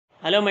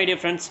Hello my dear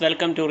friends,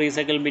 welcome to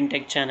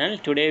Recyclebintech channel.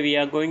 Today we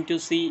are going to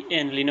see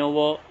a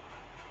Lenovo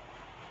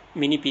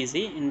mini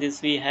PC. In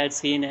this we had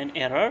seen an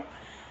error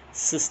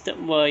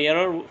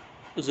error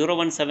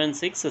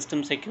 0176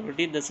 system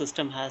security. The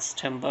system has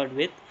tampered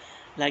with.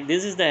 Like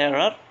this is the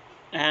error,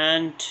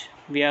 and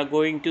we are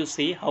going to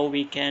see how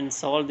we can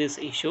solve this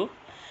issue.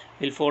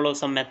 We'll follow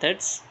some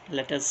methods.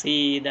 Let us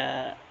see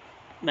the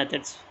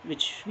methods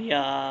which we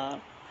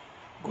are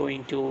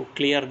going to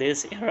clear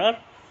this error.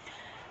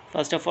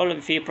 First of all,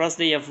 if we press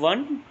the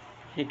F1,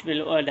 it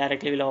will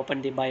directly will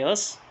open the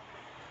BIOS.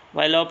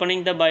 While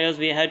opening the BIOS,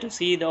 we have to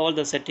see all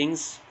the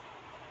settings.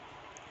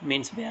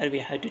 Means where we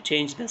have to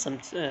change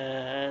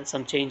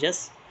some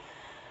changes.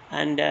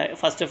 And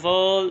first of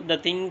all, the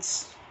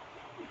things,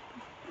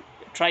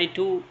 try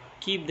to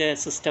keep the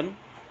system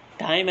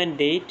time and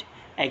date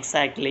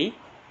exactly.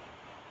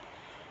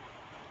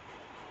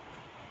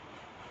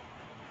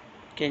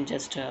 You can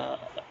just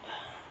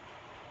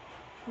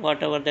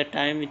whatever the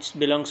time which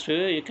belongs to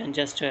you, you can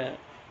just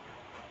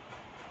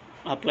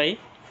apply.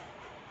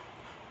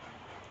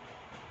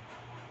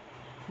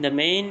 The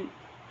main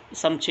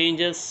some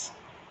changes,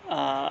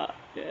 uh,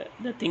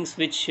 the things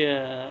which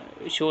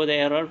show the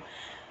error,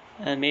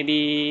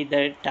 maybe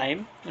the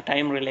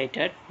time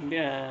related.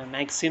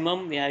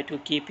 Maximum we have to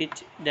keep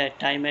it the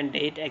time and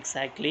date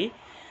exactly.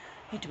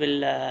 it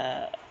will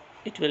uh,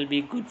 it will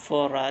be good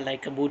for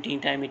like a booting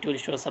time. It will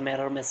show some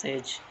error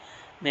message,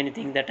 many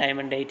things. The time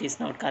and date is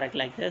not correct.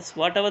 Like this,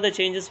 whatever the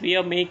changes we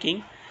are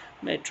making,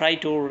 try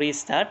to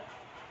restart,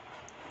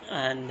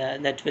 and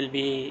that will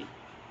be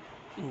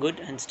good.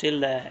 And still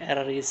the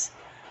error is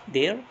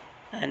there,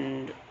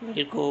 and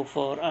we'll go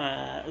for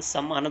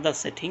some another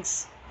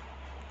settings.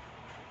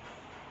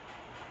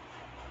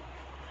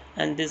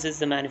 And this is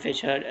the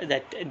manufacturer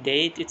that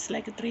date, it's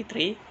like a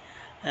 33,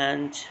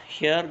 and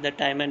here the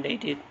time and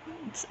date,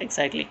 it's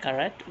exactly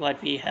correct what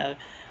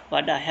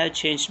I have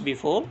changed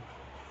before.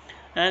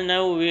 And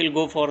now we will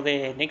go for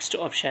the next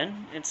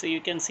option. And so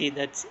you can see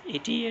that's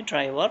ATA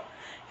driver.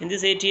 In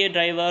this ATA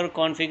driver,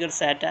 configure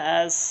SATA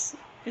as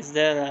is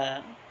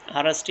there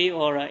RST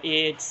or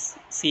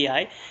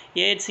AHCI.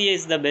 AHCI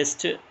is the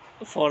best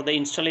for the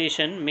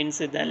installation, means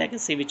the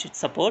legacy which it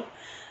support.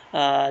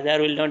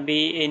 There will not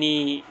be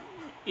any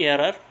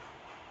error.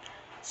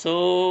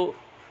 So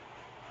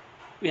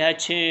we have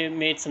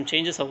made some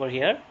changes over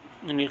here,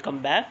 and we'll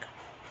come back.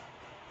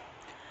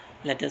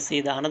 Let us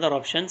see the another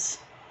options.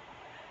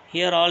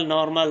 Here all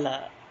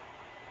normal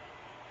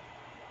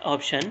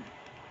option.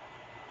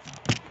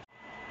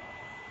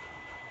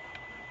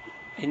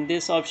 In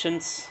these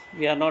options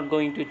we are not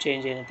going to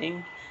change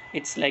anything.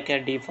 It's like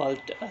a default.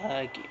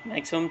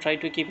 Maximum try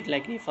to keep it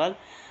like default.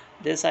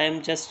 This I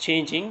am just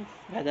changing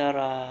whether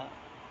I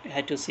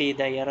had to see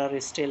the error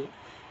is still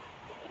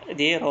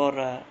there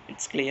or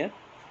it's clear.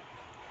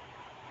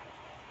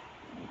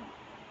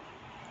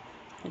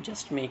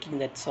 Just making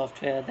that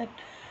software that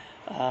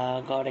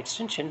got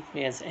extension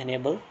as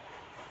enable.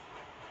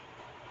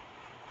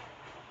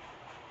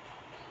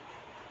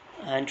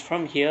 And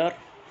from here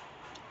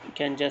you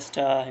can just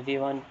if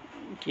you want,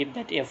 keep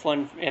that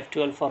F1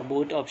 F12 for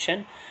boot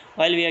option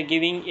while we are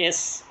giving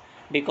yes,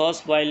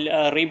 because while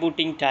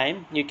rebooting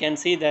time you can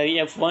see the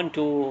F1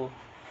 to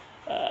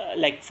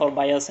like for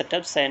BIOS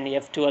setups, and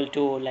F12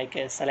 to like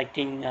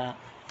selecting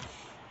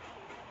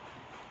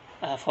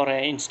for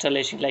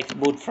installation like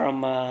boot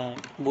from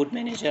boot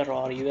manager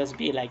or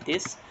USB, like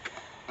this.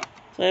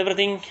 So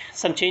everything,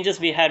 some changes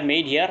we had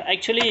made here.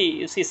 Actually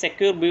you see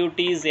secure boot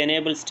is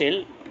enabled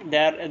still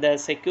there. The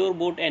secure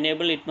boot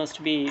enable, it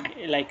must be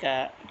like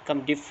a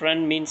come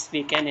different, means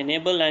we can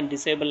enable and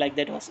disable, like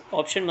that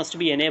option must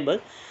be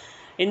enabled.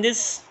 In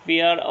this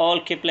we are all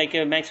keep like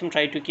a maximum,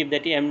 try to keep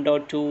that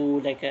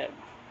M.2 like a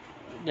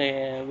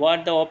the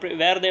what the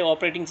where the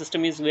operating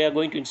system is we are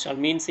going to install,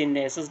 means in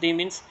SSD,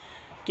 means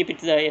keep it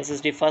the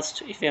SSD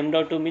first. If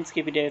M.2 means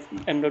keep it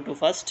M.2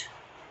 first.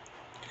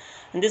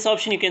 In this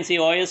option you can see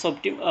OS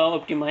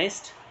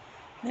optimized,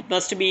 that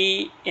must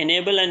be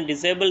enable and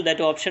disable, that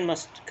option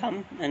must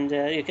come. And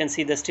you can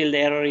see the still the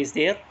error is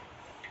there.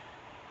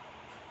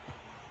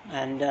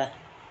 And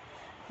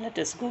let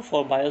us go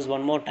for BIOS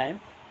one more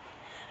time.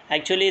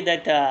 Actually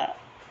that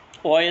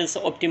OS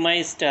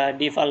optimized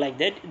default, like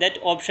that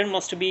option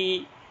must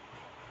be,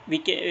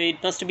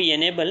 it must be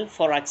enabled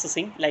for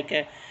accessing,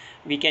 like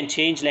we can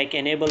change like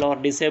enable or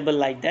disable,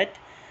 like that.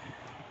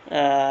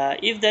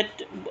 If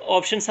that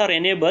options are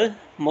enabled,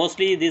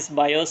 mostly this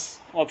BIOS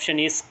option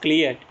is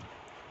cleared,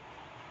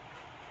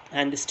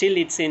 and still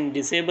it's in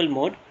disable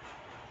mode.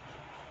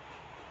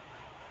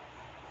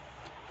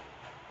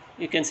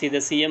 You can see the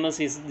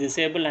CMS is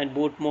disabled and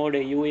boot mode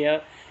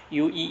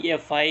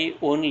UEFI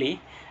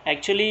only.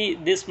 Actually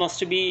this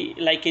must be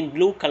like in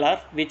blue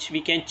color, which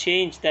we can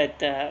change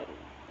that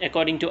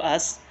according to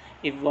us,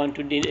 if we want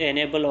to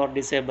enable or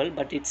disable,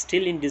 but it's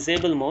still in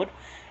disable mode.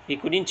 We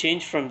couldn't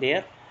change from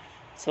there,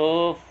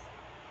 so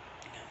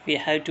we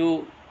have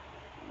to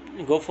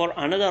go for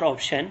another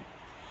option.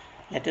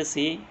 Let us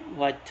see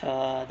what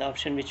the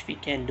option which we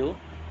can do.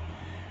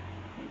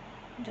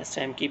 Just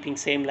I'm keeping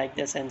same like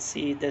this and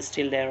see the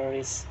still the error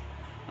is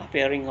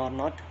appearing or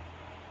not.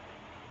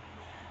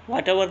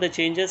 Whatever the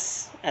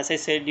changes, as I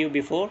said you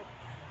before,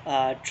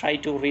 try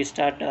to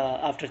restart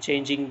after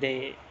changing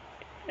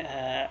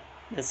uh,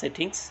 the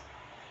settings.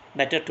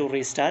 Better to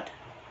restart,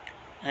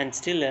 and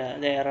still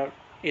the error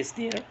is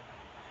there,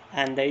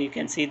 and you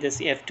can see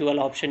this F12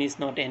 option is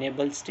not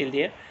enabled, still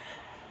there.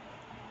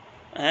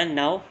 And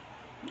now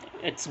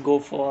let's go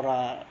for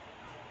a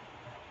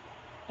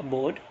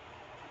board.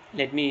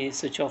 Let me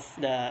switch off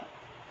the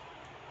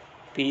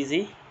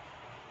PC.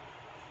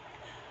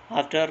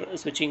 After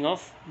switching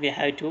off, we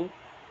have to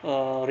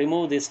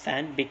remove this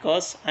fan,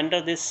 because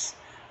under this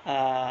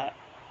uh,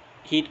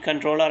 heat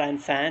controller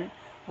and fan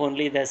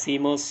only the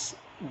CMOS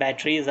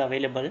battery is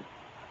available.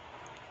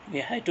 We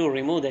have to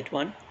remove that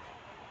one.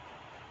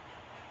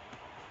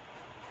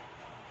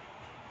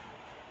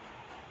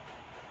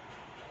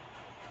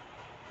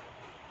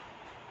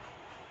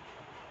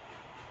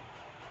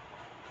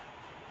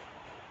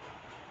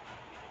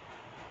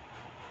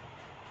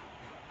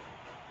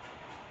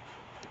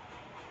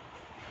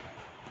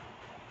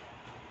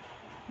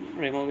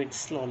 Remove it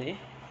slowly.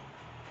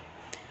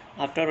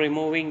 After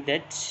removing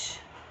that,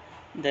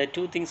 the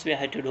two things we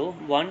had to do: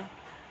 one,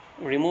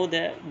 remove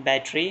the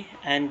battery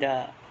and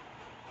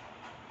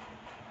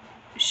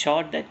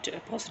short that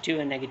positive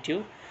and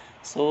negative,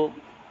 so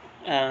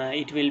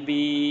it will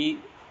be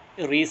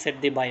reset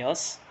the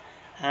BIOS.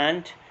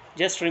 And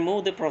just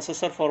remove the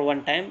processor for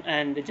one time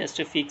and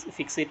just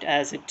fix it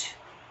as it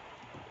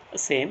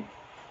same.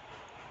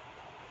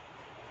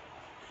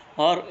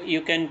 Or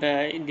you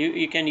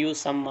can use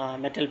some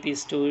metal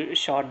piece to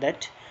short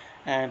that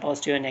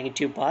positive and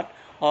negative part,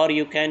 or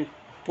you can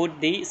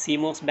put the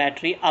CMOS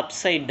battery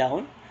upside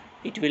down,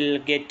 it will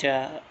get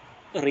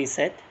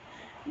reset.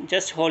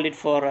 Just hold it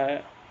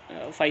for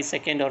 5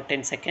 seconds or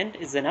 10 seconds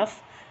is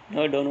enough.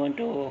 No, don't want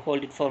to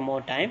hold it for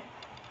more time.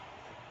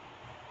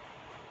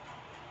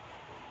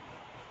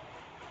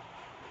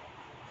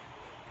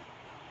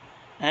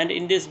 And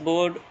in this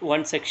board,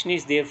 one section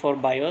is there for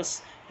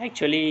BIOS,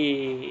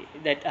 actually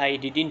that I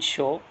didn't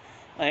show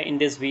in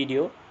this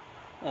video.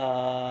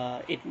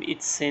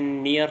 It's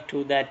in near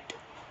to that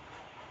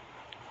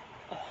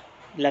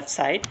left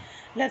side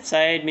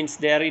means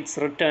there it's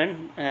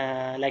written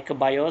like a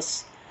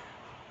BIOS,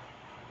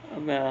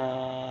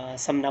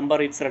 some number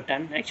it's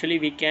written. Actually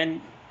we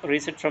can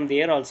reset from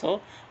there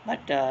also, but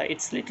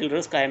it's little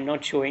risk. I am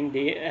not showing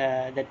the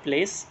that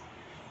place.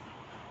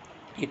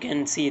 You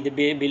can see the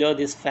below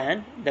this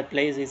fan, the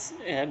place is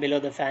below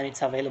the fan,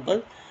 it's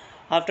available.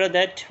 After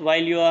that,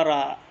 while you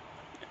are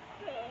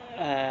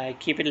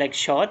keep it like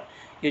short,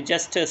 you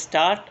just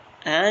start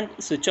and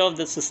switch off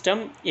the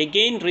system,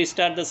 again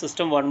restart the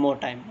system one more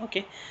time,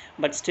 okay.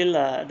 But still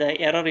the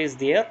error is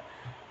there,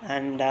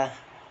 and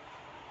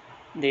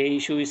the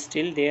issue is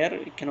still there.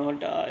 You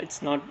cannot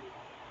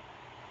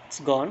it's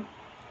gone.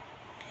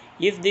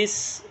 If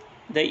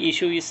the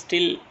issue is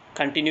still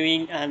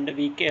continuing, and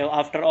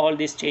after all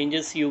these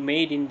changes you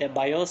made in the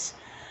BIOS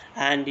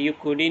and you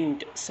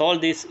couldn't solve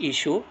this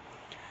issue,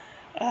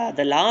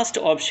 the last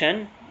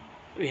option,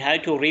 we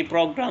have to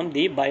reprogram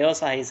the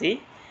BIOS IC.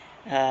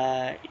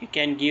 You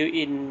can give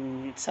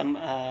in some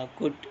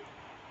good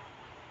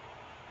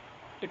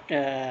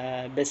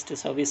best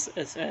service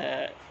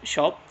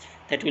shop,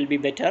 that will be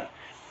better.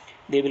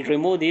 They will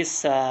remove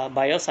this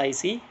BIOS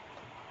IC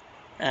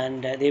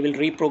and they will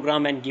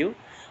reprogram and give.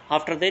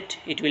 After that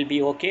it will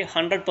be okay,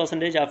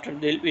 100% after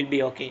it will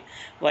be okay.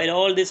 While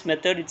all this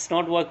method it's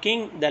not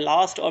working, the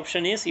last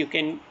option is you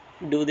can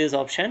do this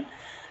option,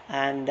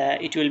 and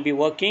it will be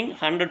working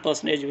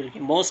 100% will be.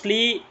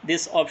 Mostly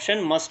this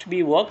option must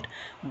be worked,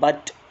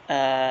 but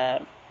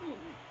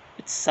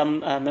it's some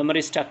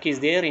memory stuck is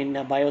there in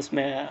BIOS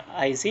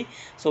IC,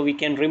 so we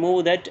can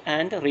remove that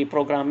and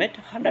reprogram it.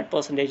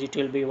 100% it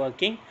will be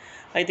working.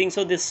 I think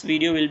so this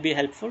video will be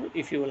helpful.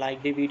 If you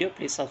like the video,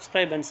 please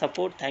subscribe and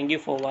support. Thank you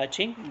for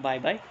watching. Bye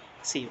bye,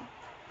 see you.